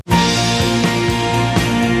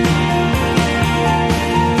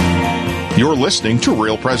You're listening to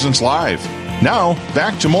Real Presence Live. Now,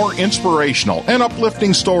 back to more inspirational and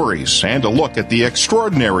uplifting stories and a look at the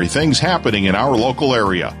extraordinary things happening in our local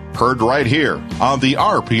area. Heard right here on the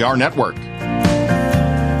RPR Network.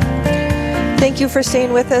 Thank you for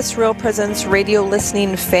staying with us, Real Presence Radio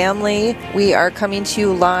listening family. We are coming to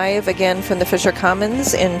you live again from the Fisher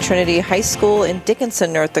Commons in Trinity High School in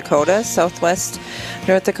Dickinson, North Dakota, Southwest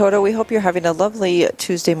North Dakota. We hope you're having a lovely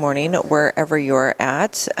Tuesday morning wherever you're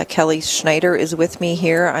at. Kelly Schneider is with me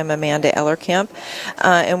here. I'm Amanda Ellerkamp,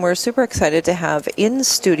 and we're super excited to have in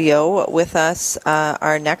studio with us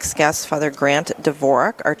our next guest, Father Grant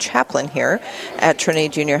Dvorak, our chaplain here at Trinity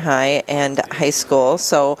Junior High and High School.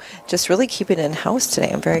 So just really keep it in-house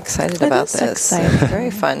today. I'm very excited about this. Exciting.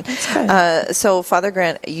 Very fun. So, Father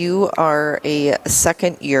Grant, you are a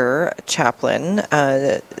second-year chaplain.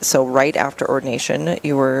 So right after ordination,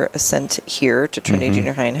 you were sent here to Trinity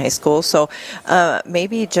Junior High and High School. So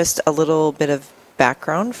maybe just a little bit of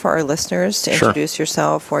background for our listeners to introduce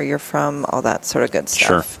yourself, where you're from, all that sort of good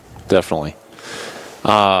stuff. Sure, definitely.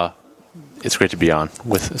 It's great to be on,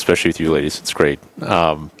 especially with you ladies. It's great.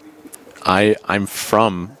 I'm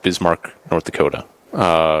from Bismarck, North Dakota.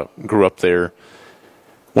 Grew up there.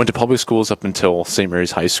 Went to public schools up until St.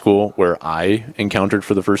 Mary's High School, where I encountered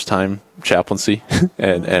for the first time chaplaincy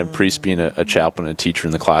and priest being a chaplain and a teacher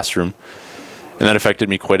in the classroom. And that affected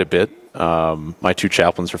me quite a bit. My two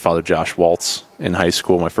chaplains were Father Josh Waltz in high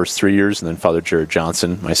school my first 3 years, and then Father Jared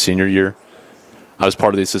Johnson my senior year. I was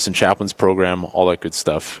part of the assistant chaplains program, all that good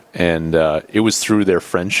stuff. And it was through their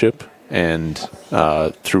friendship and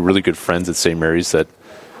through really good friends at St. Mary's that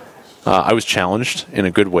I was challenged in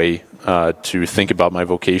a good way to think about my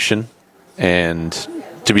vocation and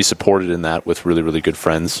to be supported in that with really, really good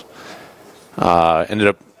friends. Ended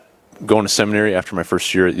up going to seminary after my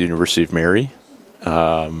first year at the University of Mary.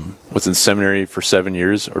 Was in seminary for 7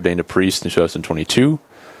 years, ordained a priest in 2022.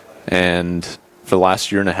 And for the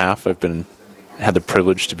last year and a half, I've had the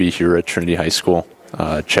privilege to be here at Trinity High School,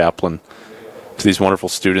 chaplain to these wonderful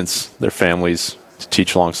students, their families, to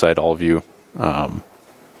teach alongside all of you.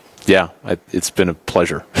 It's been a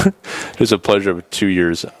pleasure. It was a pleasure of 2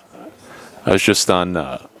 years. I was just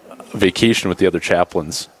on vacation with the other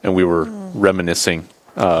chaplains, and we were reminiscing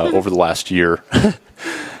over the last year.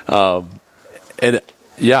 I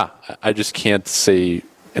just can't say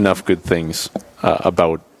enough good things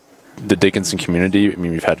about the Dickinson community. I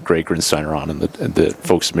mean, we've had Greg Grinsteiner on and the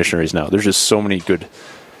folks missionaries now. There's just so many good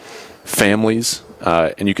families,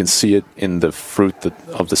 and you can see it in the fruit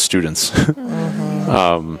of the students.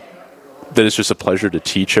 That it's just a pleasure to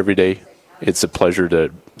teach every day. It's a pleasure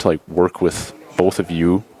to work with both of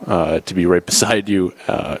you, to be right beside you.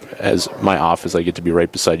 As my office, I get to be right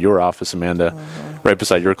beside your office, Amanda, right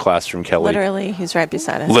beside your classroom, Kelly. Literally, he's right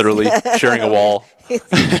beside us. Literally, sharing a wall.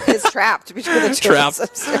 He's trapped between the two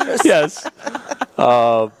upstairs. Yes.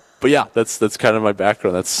 But yeah, that's kind of my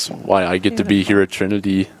background. That's why I get to be here at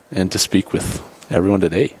Trinity and to speak with everyone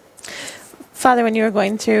today. Father, when you were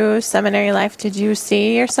going through seminary life, did you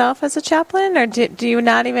see yourself as a chaplain, or do you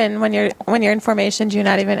not even, when you're in formation, do you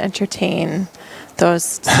not even entertain those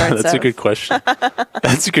sorts That's a good question.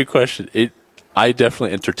 That's a good question. I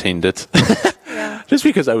definitely entertained it, just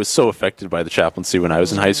because I was so affected by the chaplaincy when I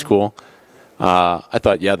was in high school. I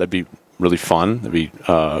thought, that'd be really fun. That'd be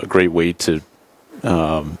a great way to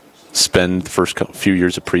spend the first few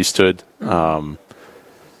years of priesthood.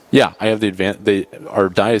 I have the advantage. Our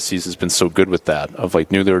diocese has been so good with that, of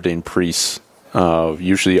newly ordained priests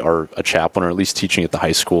usually are a chaplain or at least teaching at the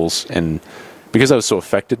high schools. And because I was so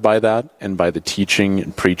affected by that and by the teaching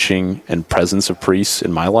and preaching and presence of priests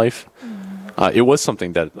in my life, it was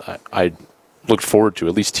something that I looked forward to,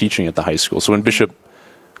 at least teaching at the high school. So when Bishop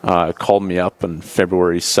called me up on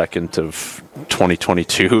February 2nd of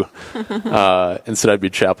 2022 and said I'd be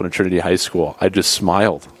chaplain at Trinity High School, I just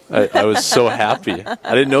smiled. I was so happy.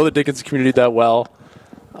 I didn't know the Dickinson community that well.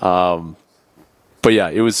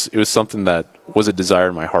 It was something that was a desire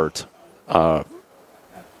in my heart.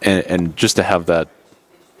 And just to have that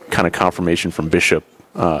kind of confirmation from Bishop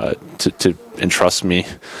to entrust me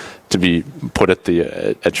to be put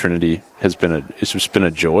at Trinity it's just been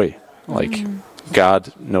a joy.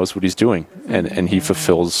 God knows what he's doing, and he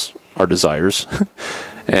fulfills our desires.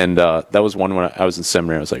 And that was one when I was in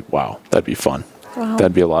seminary. I was like, wow, that'd be fun. Wow.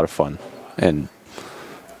 That'd be a lot of fun. And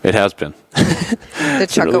it has been. The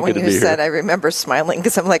chuckle really when you said, I remember smiling,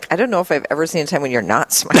 because I'm like, I don't know if I've ever seen a time when you're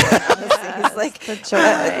not smiling. He's like, the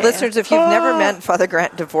joy. listeners, if you've never met Father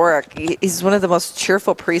Grant Dvorak, he's one of the most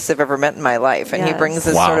cheerful priests I've ever met in my life. And he brings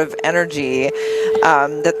this sort of energy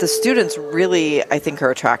that the students really, I think,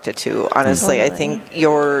 are attracted to, honestly. Totally. I think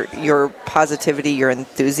your positivity, your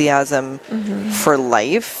enthusiasm for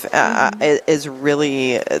life is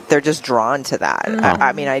really, they're just drawn to that.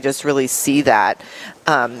 I mean, I just really see that.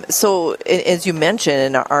 So, as you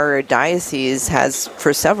mentioned, our diocese has,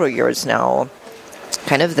 for several years now,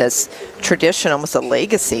 kind of this tradition, almost a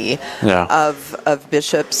legacy of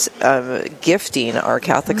bishops gifting our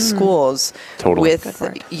Catholic schools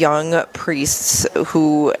with young priests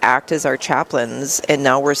who act as our chaplains, and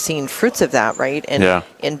now we're seeing fruits of that, right? And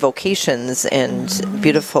in vocations and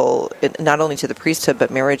beautiful, not only to the priesthood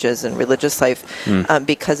but marriages and religious life,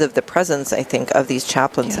 because of the presence, I think, of these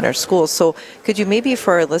chaplains in our schools. So, could you maybe,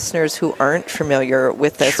 for our listeners who aren't familiar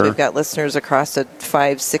with this, we've got listeners across a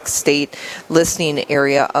 5-6 state listening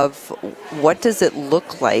area, of what does it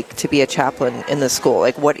look like to be a chaplain in the school?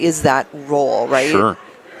 Like, what is that role, right? Sure.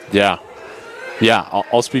 Yeah.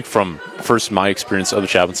 I'll speak from first my experience of the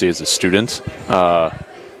chaplaincy as a student.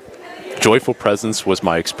 Joyful presence was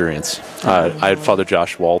my experience. I had Father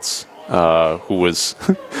Josh Waltz, who was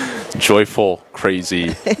joyful,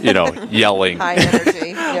 crazy, yelling, high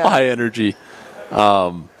energy, high energy.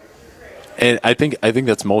 And I think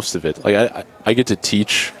that's most of it. Like I get to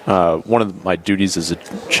teach. One of my duties as a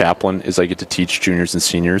chaplain is I get to teach juniors and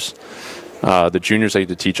seniors. The juniors I get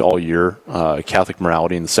to teach all year Catholic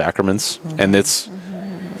morality and the sacraments, and it's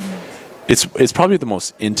probably the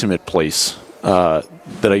most intimate place that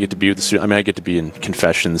I get to be with the students. I mean, I get to be in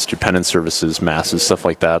confessions, penance services, masses, stuff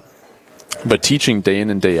like that. But teaching day in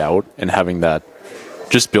and day out and having that,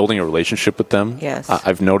 just building a relationship with them. Yes.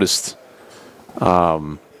 I've noticed.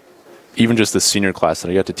 Even just the senior class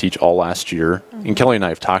that I got to teach all last year, and Kelly and I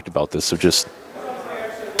have talked about this, of just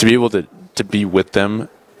to be able to be with them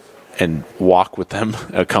and walk with them,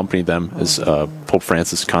 accompany them, as Pope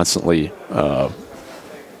Francis constantly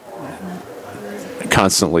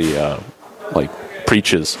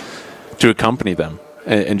preaches, to accompany them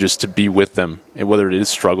and just to be with them. And whether it is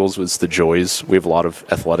struggles, it's the joys. We have a lot of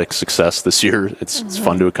athletic success this year. It's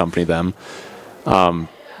fun to accompany them.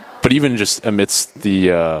 But even just amidst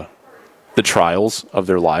the trials of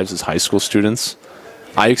their lives as high school students,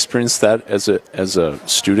 I experienced that as a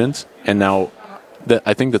student, and now that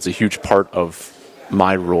I think that's a huge part of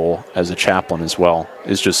my role as a chaplain as well,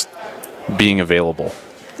 is just being available.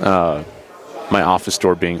 My office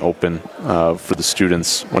door being open for the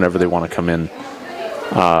students whenever they want to come in,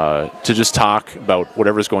 to just talk about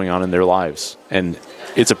whatever's going on in their lives. And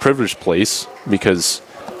it's a privileged place because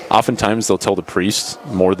oftentimes they'll tell the priest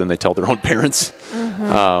more than they tell their own parents.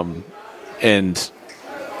 And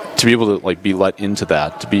to be able to be let into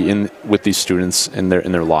that, to be in with these students in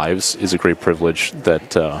their lives, is a great privilege.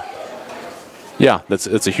 That's a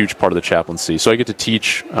huge part of the chaplaincy. So I get to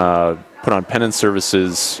teach, put on penance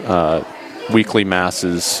services, weekly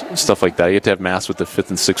masses, stuff like that. I get to have mass with the 5th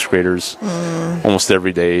and 6th graders almost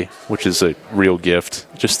every day, which is a real gift,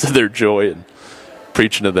 just to their joy, and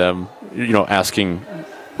preaching to them, asking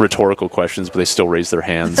rhetorical questions, but they still raise their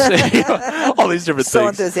hands. All these different things. So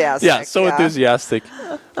enthusiastic. Yeah, enthusiastic.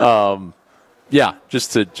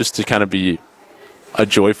 Just to kind of be a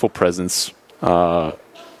joyful presence of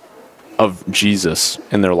Jesus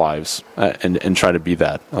in their lives, and try to be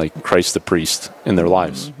that, like Christ the priest in their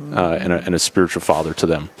lives, and a spiritual father to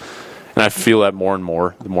them. And I feel that more and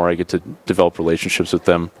more the more I get to develop relationships with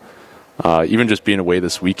them. Even just being away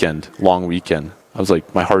this long weekend, I was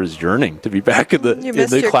like, my heart is yearning to be back in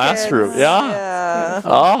the classroom. Kids. Yeah.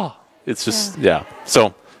 Oh, it's just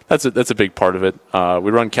So that's a big part of it.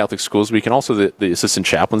 We run Catholic Schools Week, and also the Assistant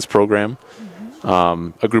Chaplains program.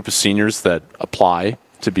 A group of seniors that apply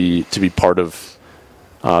to be part of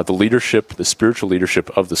the leadership, the spiritual leadership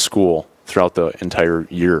of the school throughout the entire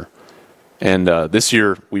year. And this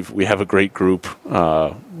year we have a great group,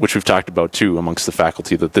 which we've talked about too amongst the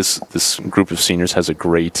faculty, that this group of seniors has a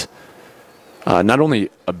great not only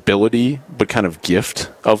ability but kind of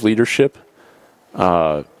gift of leadership.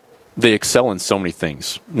 They excel in so many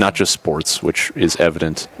things, not just sports, which is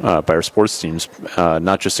evident by our sports teams,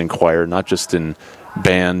 not just in choir, not just in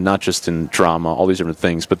band, not just in drama, all these different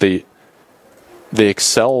things, but they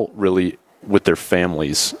excel really with their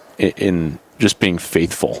families in just being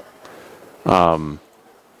faithful.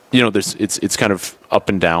 It's kind of up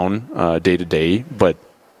and down day to day, but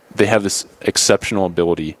they have this exceptional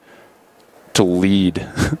ability to lead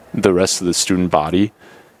the rest of the student body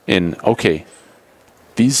in, okay,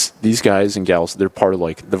 these guys and gals, they're part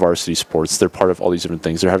of the varsity sports, they're part of all these different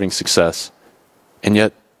things, they're having success, and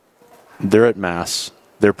yet they're at Mass,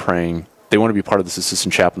 they're praying, they want to be part of this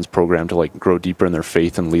assistant chaplains program to like grow deeper in their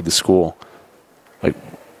faith and lead the school. Like,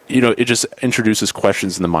 it just introduces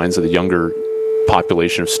questions in the minds of the younger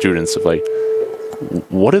population of students of like,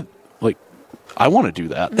 I want to do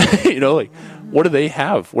that. What do they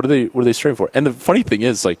have? What are they striving for? And the funny thing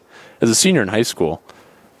is, like, as a senior in high school,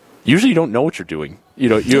 usually you don't know what you're doing.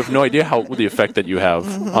 You have no idea the effect that you have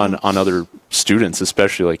on other students,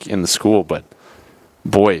 especially like in the school. But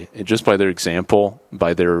boy, just by their example,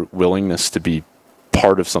 by their willingness to be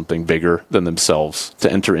part of something bigger than themselves,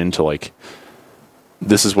 to enter into like,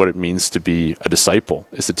 this is what it means to be a disciple,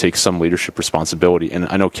 is to take some leadership responsibility. And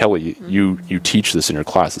I know, Kelly, you teach this in your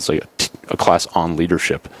class. It's like a class on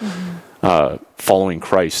leadership, following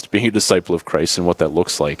Christ, being a disciple of Christ, and what that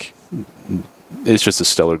looks like. It's just a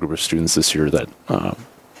stellar group of students this year that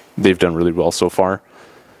they've done really well so far.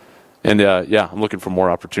 And I'm looking for more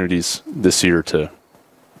opportunities this year to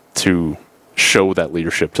show that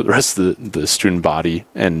leadership to the rest of the student body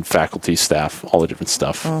and faculty, staff, all the different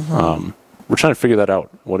stuff. We're trying to figure that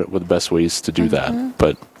out, what the best ways to do that.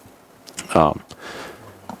 But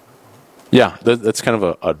that's kind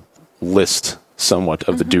of a list somewhat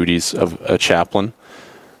of the duties of a chaplain,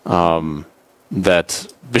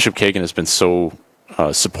 that Bishop Kagan has been so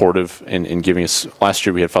supportive in giving us. Last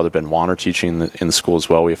year we had Father Ben Wanner teaching in the school as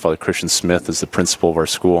well. We have Father Christian Smith as the principal of our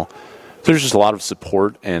school. So there's just a lot of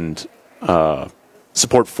support and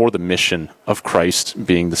support for the mission of Christ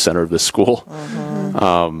being the center of this school.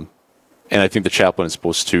 And I think the chaplain is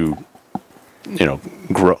supposed to,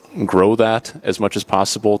 grow that as much as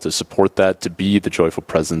possible, to support that, to be the joyful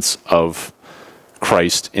presence of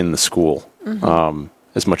Christ in the school,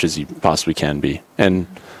 as much as he possibly can be. And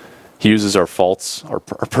he uses our faults, our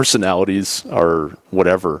personalities, our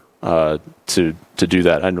whatever, to do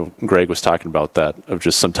that. I know Greg was talking about that, of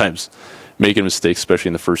just sometimes making mistakes, especially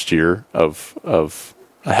in the first year of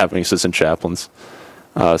having assistant chaplains.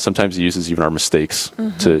 Sometimes he uses even our mistakes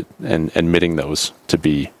and admitting those to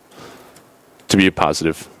be a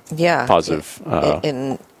positive.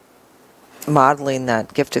 In modeling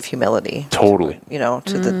that gift of humility. Totally.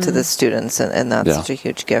 To the students, and that's such a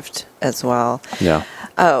huge gift as well. Yeah.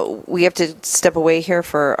 We have to step away here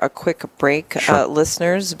for a quick break,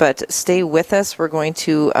 listeners, but stay with us. We're going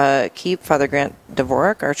to keep Father Grant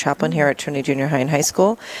Dvorak, our chaplain here at Trinity Junior High and High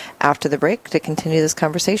School, after the break to continue this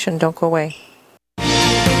conversation. Don't go away.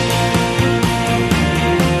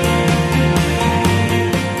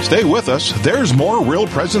 Stay with us. There's more Real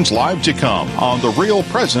Presence Live to come on the Real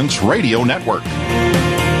Presence Radio Network.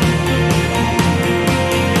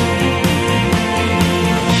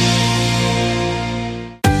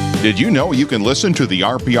 Did you know you can listen to the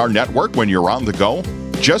RPR network when you're on the go?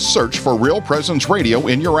 Just search for Real Presence Radio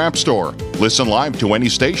in your app store. Listen live to any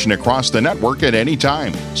station across the network at any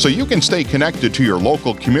time, so you can stay connected to your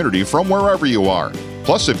local community from wherever you are.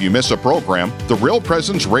 Plus, if you miss a program, the Real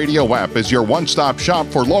Presence Radio app is your one-stop shop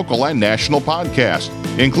for local and national podcasts,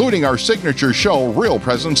 including our signature show, Real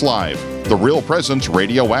Presence Live. The Real Presence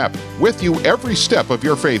Radio app, with you every step of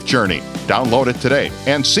your faith journey. Download it today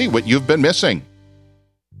and see what you've been missing.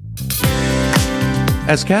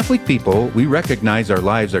 As Catholic people, we recognize our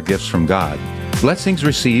lives are gifts from God. Blessings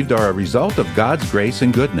received are a result of God's grace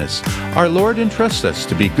and goodness. Our Lord entrusts us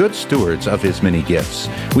to be good stewards of His many gifts.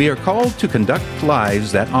 We are called to conduct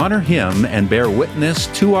lives that honor Him and bear witness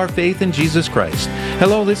to our faith in Jesus Christ.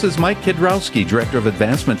 Hello, this is Mike Kidrowski, Director of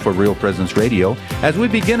Advancement for Real Presence Radio. As we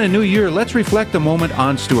begin a new year, let's reflect a moment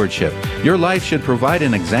on stewardship. Your life should provide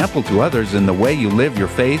an example to others in the way you live your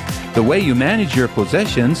faith, the way you manage your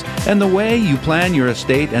possessions, and the way you plan your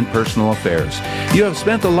estate and personal affairs. You have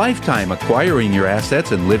spent a lifetime acquiring your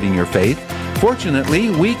assets and living your faith. Fortunately,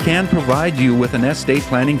 we can provide you with an estate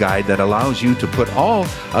planning guide that allows you to put all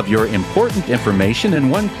of your important information in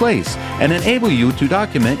one place and enable you to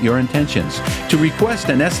document your intentions. To request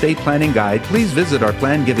an estate planning guide, please visit our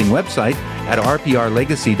plan giving website at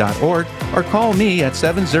rprlegacy.org or call me at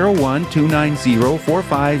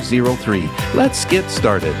 701-290-4503. Let's get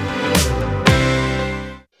started.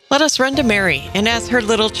 Let us run to Mary, and as her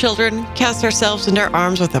little children, cast ourselves into her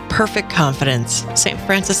arms with a perfect confidence. St.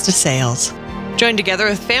 Francis de Sales. Join together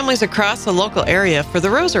with families across the local area for the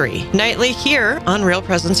Rosary, nightly here on Real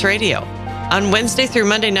Presence Radio. On Wednesday through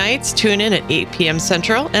Monday nights, tune in at 8 p.m.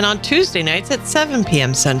 Central, and on Tuesday nights at 7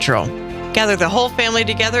 p.m. Central. Gather the whole family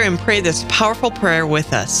together and pray this powerful prayer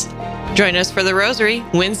with us. Join us for the Rosary,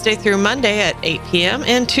 Wednesday through Monday at 8 p.m.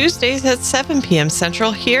 and Tuesdays at 7 p.m.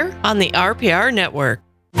 Central here on the RPR Network.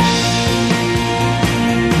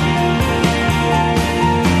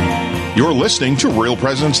 You're listening to Real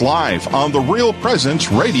Presence Live on the Real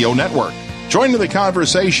Presence Radio Network. Join in the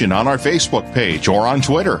conversation on our Facebook page or on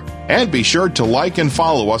Twitter And be sure to like and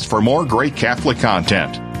follow us for more great Catholic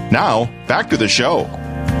content. Now, back to the show.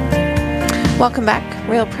 Welcome back,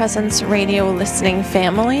 Real Presence Radio listening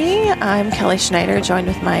family. I'm Kelly Schneider, joined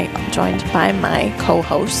by my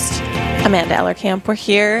co-host, Amanda Ellerkamp. We're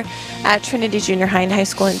here at Trinity Junior High and High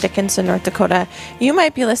School in Dickinson, North Dakota. You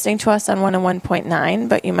might be listening to us on 101.9,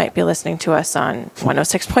 but you might be listening to us on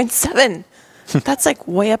 106.7. That's like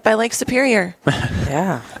way up by Lake Superior.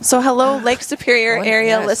 Yeah. So hello, Lake Superior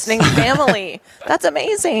area listening family. That's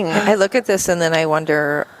amazing. I look at this and then I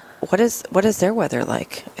wonder, what is their weather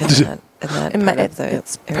like in that part of the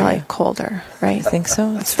it's area? probably colder, right? I think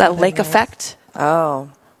so. It's that lake effect. Oh,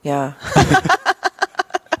 yeah.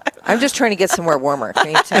 I'm just trying to get somewhere warmer.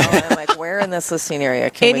 Can you tell? I'm like, where in this listening area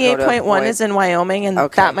can we go to 88.1 is in Wyoming, and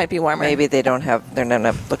that might be warmer. Maybe they're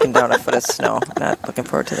not looking down a foot of snow. I'm not looking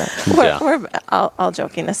forward to that. All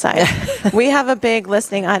joking aside, we have a big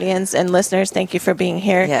listening audience, and listeners, thank you for being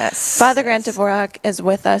here. Yes. Father Grant Dvorak is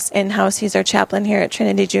with us in-house. He's our chaplain here at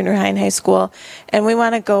Trinity Junior High and High School, and we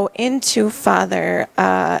want to go into Father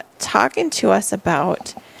talking to us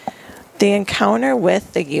about the encounter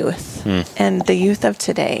with the youth and the youth of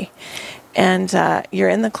today. And you're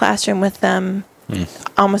in the classroom with them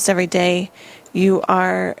almost every day. You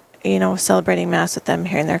are, celebrating Mass with them,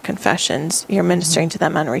 hearing their confessions. You're ministering to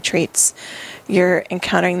them on retreats. You're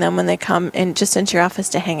encountering them when they come into your office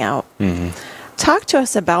to hang out. Talk to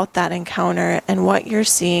us about that encounter and what you're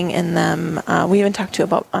seeing in them. We even talked to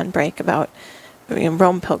about on break about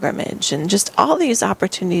Rome pilgrimage and just all these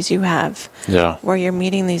opportunities you have where you're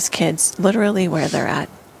meeting these kids literally where they're at.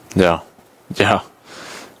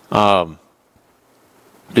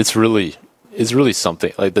 It's really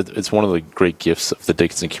something like that. It's one of the great gifts of the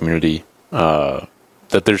Dickinson community that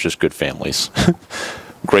there's just good families,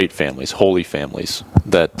 great families, holy families,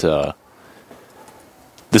 that the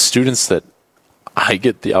students that I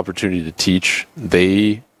get the opportunity to teach,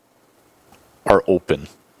 they are open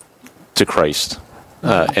to Christ,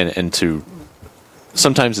 and to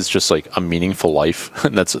sometimes it's just like a meaningful life,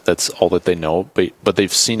 and that's all that they know. But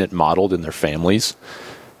they've seen it modeled in their families,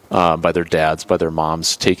 by their dads, by their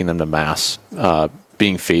moms, taking them to Mass,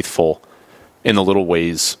 being faithful in the little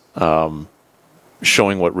ways,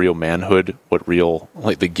 showing what real manhood, what real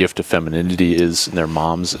the gift of femininity is in their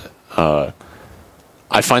moms. I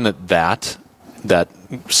find that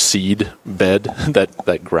seed bed,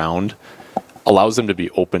 that ground, allows them to be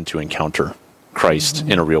open to encounter Christ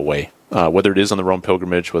in a real way. Whether it is on the Rome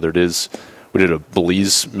pilgrimage, whether it is, we did a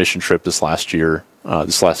Belize mission trip this last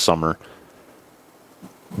summer.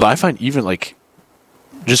 But I find even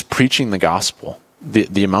just preaching the gospel,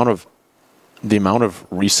 the amount of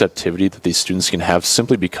receptivity that these students can have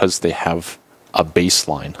simply because they have a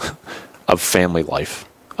baseline of family life,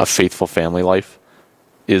 a faithful family life,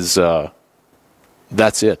 is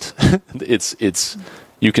that's it. It's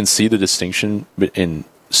you can see the distinction in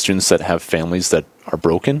students that have families that are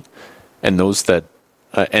broken, and those that,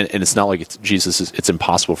 and it's not like it's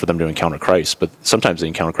impossible for them to encounter Christ, but sometimes they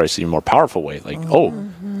encounter Christ in a more powerful way.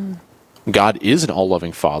 God is an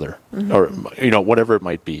all-loving Father, or whatever it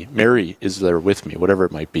might be. Mary is there with me, whatever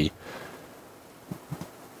it might be.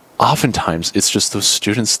 Oftentimes, it's just those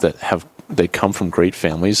students that they come from great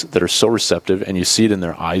families that are so receptive, and you see it in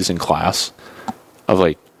their eyes in class,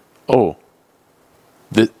 of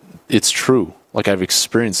it's true. I've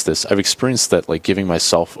experienced this. I've experienced that giving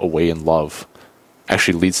myself away in love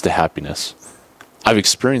actually leads to happiness. I've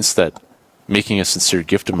experienced that making a sincere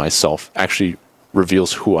gift of myself actually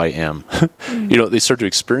reveals who I am. They start to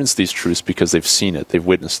experience these truths because they've seen it, they've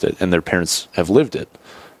witnessed it, and their parents have lived it.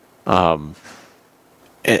 And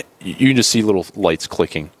you can just see little lights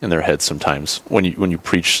clicking in their heads sometimes when you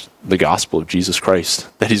preach the gospel of Jesus Christ,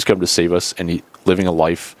 that He's come to save us, and living a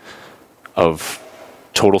life of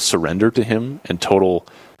total surrender to Him and total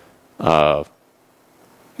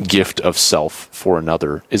gift of self for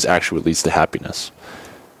another is actually what leads to happiness.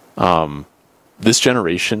 This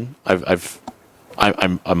generation,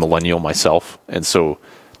 I'm a millennial myself, and so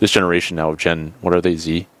this generation now of Gen, what are they,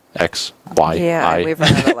 Z, X, Y, I? We've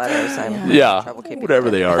run out of letters. I'm trouble keeping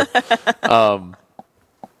whatever they are. I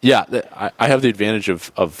have the advantage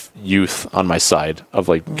of youth on my side, of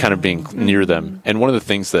kind of being near them. And one of the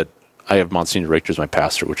things that I have Monsignor Richter as my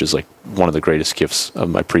pastor, which is one of the greatest gifts of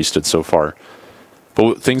my priesthood so far.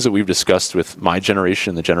 But things that we've discussed with my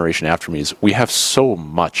generation and the generation after me is we have so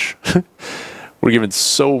much. We're given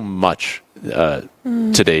so much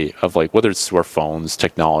today of whether it's through our phones,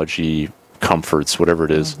 technology, comforts, whatever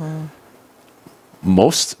it is.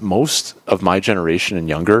 Most of my generation and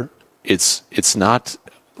younger, it's not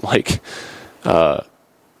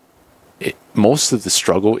most of the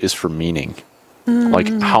struggle is for meaning. Like,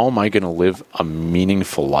 how am I going to live a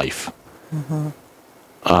meaningful life?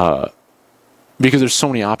 Because there's so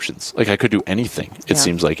many options. Like, I could do anything, it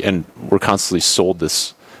seems like. And we're constantly sold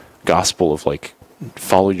this gospel of, like,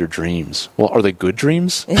 follow your dreams. Well, are they good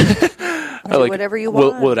dreams? Like, whatever you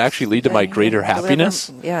want. Will it actually lead to my greater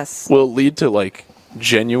happiness? Yes. Will it lead to, like,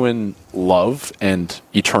 genuine love and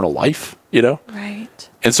eternal life, you know? Right.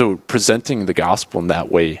 And so presenting the gospel in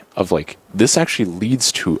that way of, like, this actually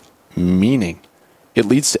leads to meaning. It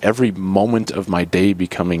leads to every moment of my day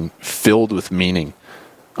becoming filled with meaning.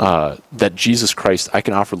 That Jesus Christ, I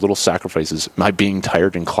can offer little sacrifices. My being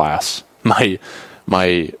tired in class, my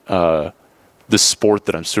the sport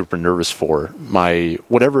that I'm super nervous for, my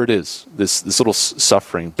whatever it is, this little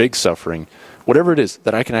suffering, big suffering, whatever it is,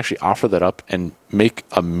 that I can actually offer that up and make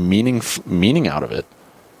a meaning out of it.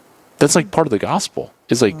 That's like part of the gospel,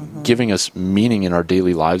 is like giving us meaning in our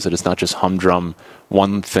daily lives, that it's not just humdrum,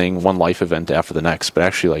 one thing, one life event after the next, but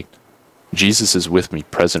actually, like, Jesus is with me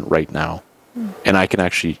present right now. And I can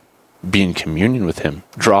actually be in communion with him,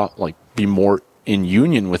 be more in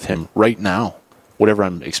union with him right now, whatever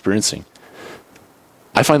I'm experiencing.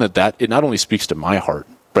 I find that it not only speaks to my heart,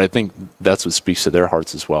 but I think that's what speaks to their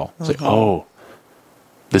hearts as well. It's like, oh,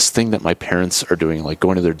 this thing that my parents are doing, like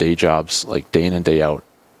going to their day jobs, like day in and day out,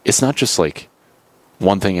 it's not just like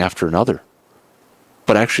one thing after another,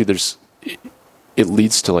 but actually it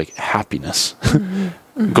leads to, like, happiness.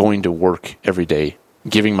 Going to work every day,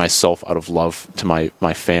 giving myself out of love to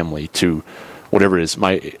my family, to whatever it is.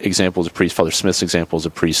 My example is a priest, Father Smith's example is a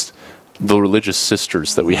priest, the religious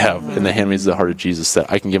sisters that we have in the Handmaids of the Heart of Jesus,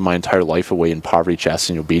 that I can give my entire life away in poverty,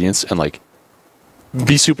 chastity, and obedience, and, like,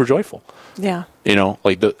 be super joyful. Yeah. You know,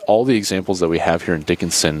 like all the examples that we have here in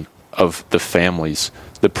Dickinson of the families,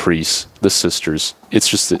 the priests, the sisters, it's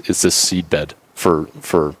this seedbed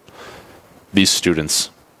for these students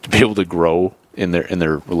to be able to grow in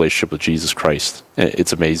their relationship with Jesus Christ.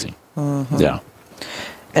 It's amazing. Yeah.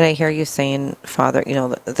 And I hear you saying, Father, you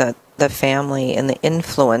know, that the family and the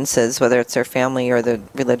influences, whether it's their family or the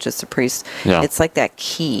religious, the priest, it's like that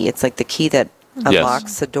key. It's like the key that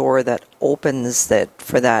unlocks the door, that opens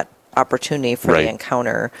for that opportunity for the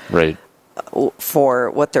encounter. Right. For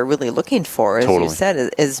what they're really looking for, as you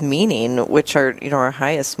said, is meaning, which our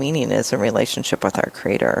highest meaning is in relationship with our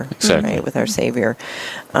Creator, right, with our Savior,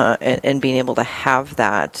 and being able to have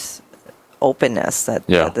that openness, that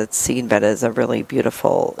seedbed is a really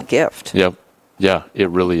beautiful gift. Yep. Yeah, it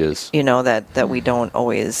really is. You know, that we don't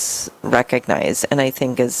always recognize. And I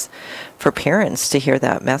think is for parents to hear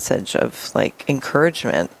that message of, like,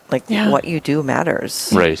 encouragement, like what you do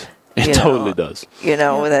matters. Right. It totally does. You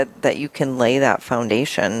know, that you can lay that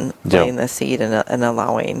foundation, laying the seed and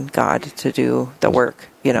allowing God to do the work,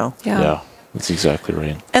 you know. Yeah, that's exactly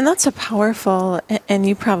right. And that's a powerful, and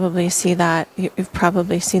you probably see that, you've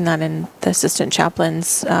probably seen that in the assistant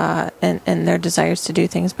chaplains and their desires to do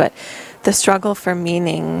things, but the struggle for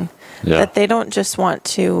meaning, that they don't just want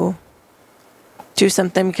to do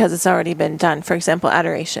something because it's already been done. For example,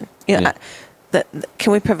 adoration. You know,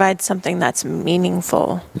 can we provide something that's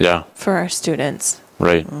meaningful for our students?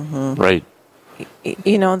 Right. Right.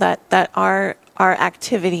 You know, that our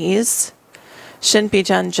activities shouldn't be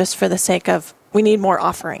done just for the sake of, we need more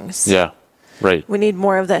offerings. Yeah. Right. We need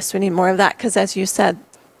more of this. We need more of that. Because as you said,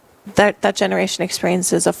 that generation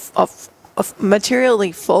experiences a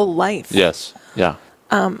materially full life. Yes. Yeah.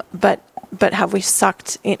 But have we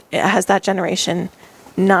sucked? Has that generation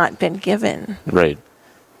not been given? Right.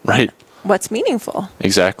 Right. What's meaningful?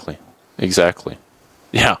 Exactly.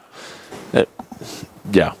 Yeah.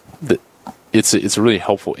 It's a really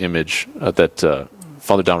helpful image that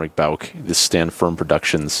Father Dominic Bauk, this Stand Firm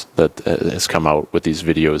Productions that has come out with these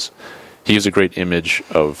videos. He gives a great image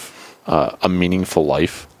of a meaningful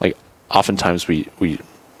life. Like, oftentimes we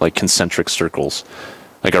like concentric circles.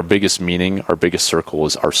 Like, our biggest meaning, our biggest circle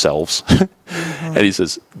is ourselves. And he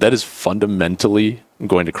says, that is fundamentally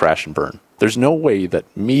going to crash and burn. There's no way that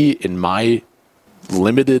me in my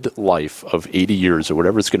limited life of 80 years or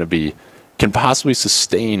whatever it's going to be can possibly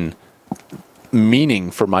sustain meaning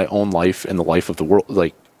for my own life and the life of the world.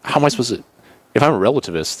 Like, how am I supposed to, if I'm a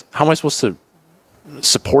relativist, how am I supposed to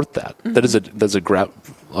support that? That is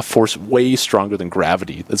a force way stronger than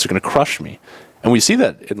gravity that's going to crush me. And we see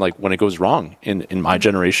that in, like, when it goes wrong in my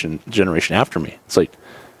generation after me. It's like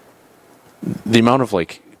the amount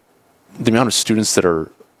of students that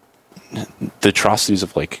are the atrocities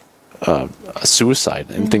of, like, suicide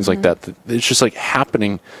and things like that. It's just, like,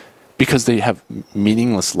 happening because they have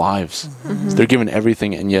meaningless lives. They're given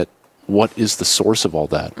everything, and yet what is the source of all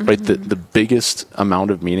that? Right? The biggest amount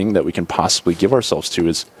of meaning that we can possibly give ourselves to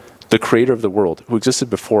is the creator of the world, who existed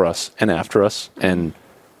before us and after us and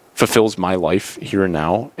fulfills my life here and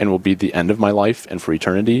now and will be the end of my life and for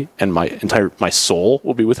eternity, and my soul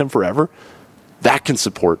will be with him forever, that can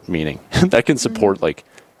support meaning. That can support like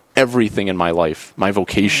everything in my life, my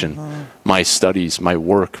vocation, my studies, my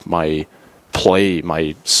work, my play,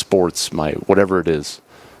 my sports, my whatever it is.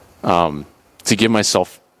 To give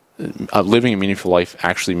myself living a meaningful life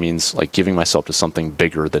actually means like giving myself to something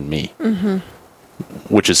bigger than me,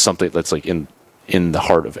 which is something that's like in the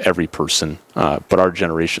heart of every person. But our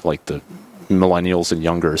generation, like the millennials and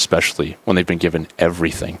younger especially, when they've been given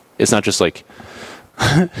everything, it's not just like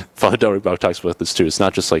Father Dvorak talks about this too. It's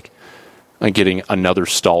not just like getting another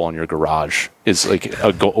stall on your garage is like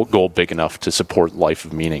a goal big enough to support life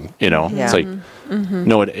of meaning. You know, it's like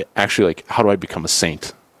no, it actually like, how do I become a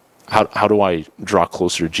saint? How do I draw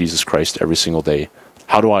closer to Jesus Christ every single day?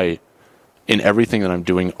 How do I, in everything that I'm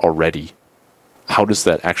doing already, how does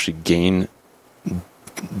that actually gain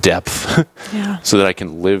depth so that I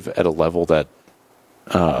can live at a level that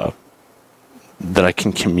that I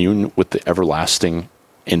can commune with the everlasting,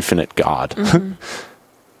 infinite God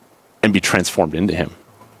and be transformed into him?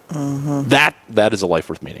 That is a life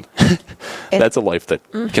worth meaning. That's a life that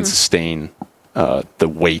can sustain the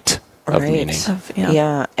weight of meaning.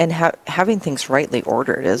 And having things rightly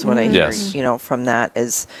ordered is what I hear, from that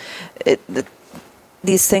is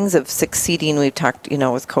these things of succeeding. We've talked,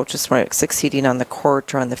 with coaches, succeeding on the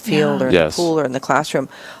court or on the field or in the pool or in the classroom.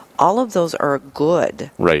 All of those are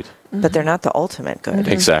good. Right. But they're not the ultimate good.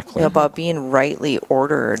 Exactly. About being rightly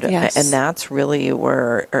ordered. And that's really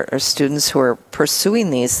where our students who are pursuing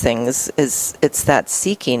these things it's that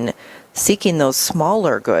seeking those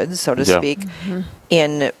smaller goods, so to speak,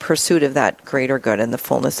 in pursuit of that greater good and the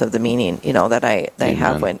fullness of the meaning, that I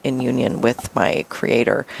have in union with my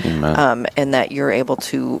Creator. And that you're able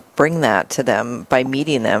to bring that to them by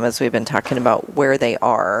meeting them, as we've been talking about, where they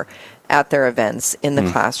are at their events, in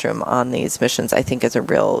the classroom, on these missions, I think is a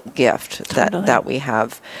real gift that we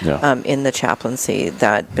have in the chaplaincy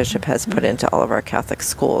that Bishop has put into all of our Catholic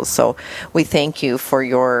schools. So we thank you for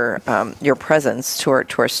your presence to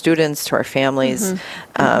our students, to our families.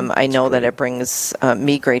 I know that it brings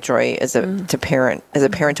me great joy as a parent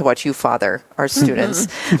to watch you father our students,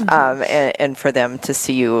 and for them to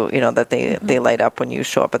see you, that they light up when you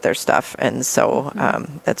show up at their stuff, and so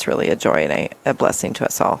that's really a joy and a blessing to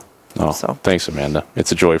us all. Oh, so thanks, Amanda.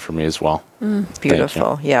 It's a joy for me as well.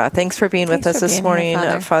 Beautiful. Thanks for being with us this morning,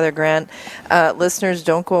 Father Grant. Listeners,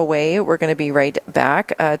 don't go away. We're going to be right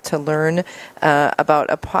back to learn about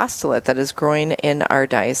apostolate that is growing in our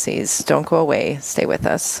diocese. Don't go away. Stay with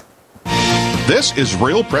us. This is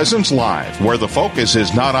Real Presence Live, where the focus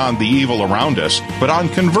is not on the evil around us, but on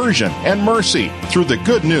conversion and mercy through the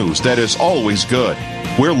good news that is always good.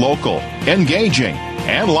 We're local, engaging,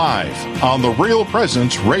 and live on the Real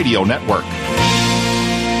Presence Radio Network.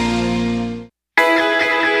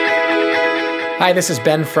 Hi, this is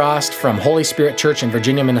Ben Frost from Holy Spirit Church in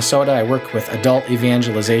Virginia, Minnesota. I work with adult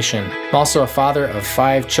evangelization. I'm also a father of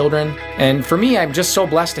 5 children. And for me, I'm just so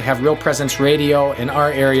blessed to have Real Presence Radio in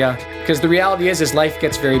our area, because the reality is life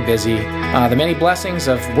gets very busy. The many blessings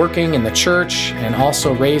of working in the church and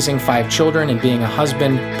also raising 5 children and being a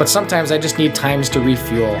husband. But sometimes I just need times to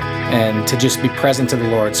refuel and to just be present to the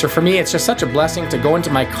Lord. So for me, it's just such a blessing to go into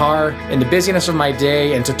my car in the busyness of my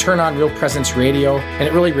day and to turn on Real Presence Radio. And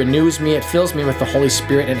it really renews me. It fills me with the Holy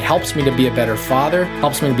Spirit. It helps me to be a better father,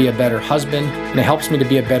 helps me to be a better husband, and it helps me to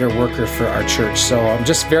be a better worker for our church. So I'm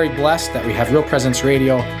just very blessed that we have Real Presence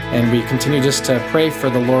Radio, and we continue just to pray for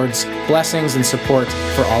the Lord's blessings and support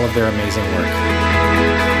for all of their amazing work.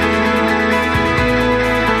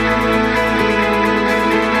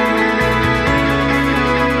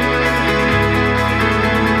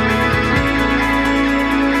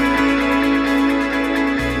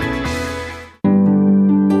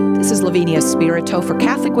 Lavinia Spirito for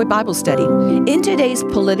Catholic Way Bible Study. In today's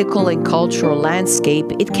political and cultural landscape,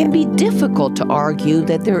 it can be difficult to argue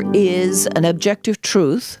that there is an objective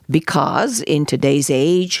truth because, in today's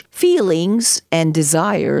age, feelings and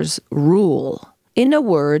desires rule. In a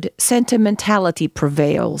word, sentimentality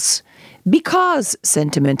prevails. Because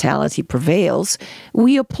sentimentality prevails,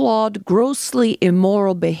 we applaud grossly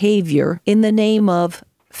immoral behavior in the name of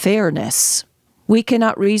fairness. We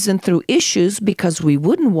cannot reason through issues because we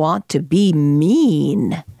wouldn't want to be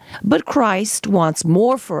mean. But Christ wants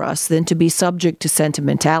more for us than to be subject to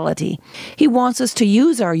sentimentality. He wants us to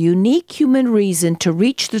use our unique human reason to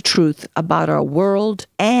reach the truth about our world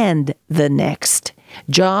and the next.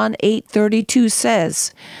 John 8:32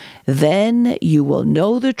 says, "Then you will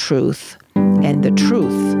know the truth, and the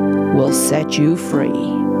truth will set you free."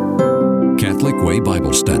 Catholic Way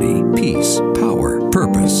Bible Study. Peace, power,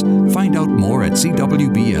 purpose. Find out more at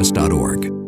cwbs.org.